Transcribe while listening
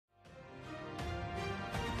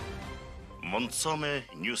Monsome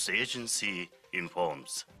News Agency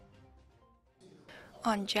informs.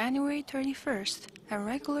 On January 31st, a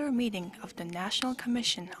regular meeting of the National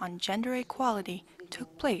Commission on Gender Equality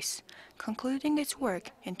took place, concluding its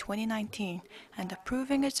work in 2019 and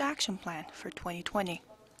approving its action plan for 2020.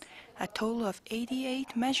 A total of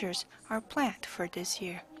 88 measures are planned for this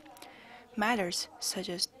year. Matters such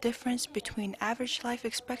as difference between average life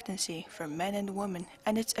expectancy for men and women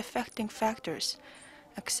and its affecting factors,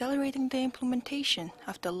 accelerating the implementation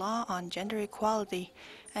of the law on gender equality,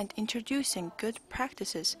 and introducing good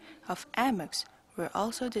practices of aimags were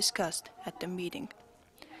also discussed at the meeting.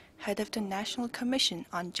 Head of the National Commission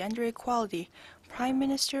on Gender Equality, Prime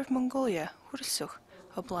Minister of Mongolia, U.Khurelsukh,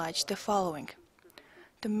 obliged the following: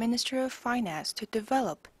 the Minister of Finance to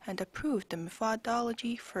develop and approve the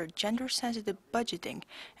methodology for gender-sensitive budgeting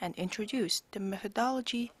and introduce the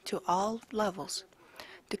methodology to all levels.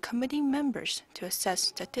 The committee members to assess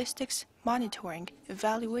statistics, monitoring,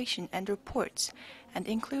 evaluation and reports, and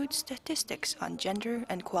include statistics on gender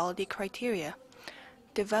and quality criteria.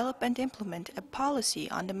 Develop and implement a policy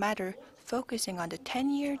on the matter focusing on the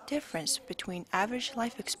 10-year difference between average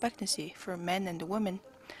life expectancy for men and women.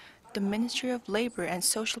 The Ministry of Labor and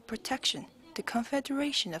Social Protection, the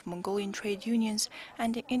Confederation of Mongolian Trade Unions,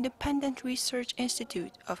 and the Independent Research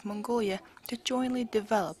Institute of Mongolia to jointly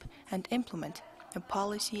develop and implement a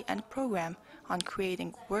policy and program on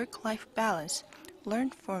creating work-life balance, learn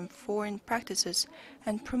from foreign practices,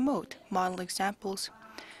 and promote model examples.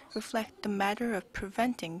 Reflect the matter of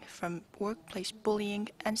preventing from workplace bullying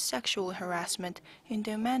and sexual harassment in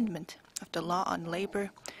the amendment of the law on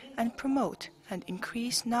labor, and promote and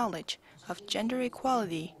increase knowledge of gender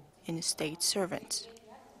equality in state servants.